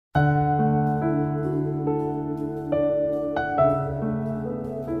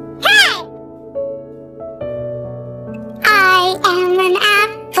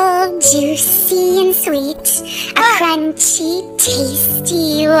juicy and sweet, a crunchy,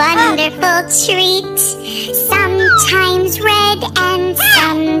 tasty, wonderful treat. Sometimes red and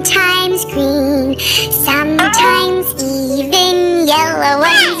sometimes green, sometimes even yellow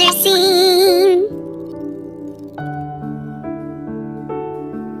ones are seen.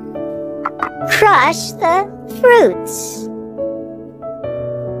 Crush the fruits.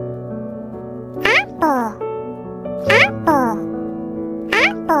 Apple, apple,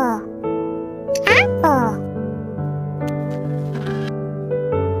 apple, apple.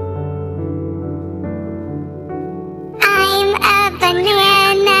 I'm a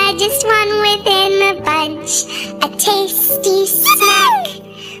banana, just one within a bunch, a tasty snack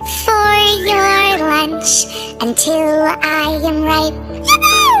for your lunch. Until I am ripe,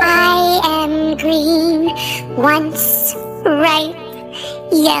 I am green. Once ripe,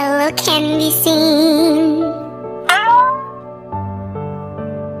 yellow can be seen.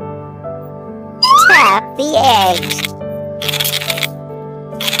 Tap the eggs.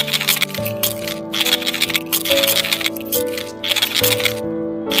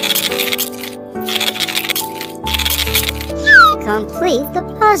 Complete the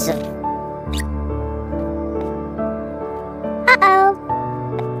puzzle. Uh-oh.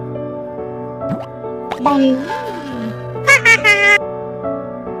 I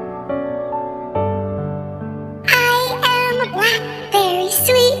am a blackberry,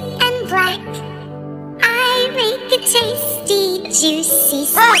 sweet and black. I make a tasty, juicy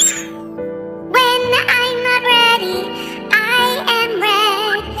snack. When I'm not ready, I am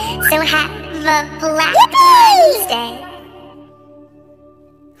red. So have a black one instead.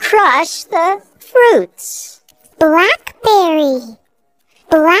 Crush the fruits. Blackberry,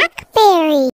 black.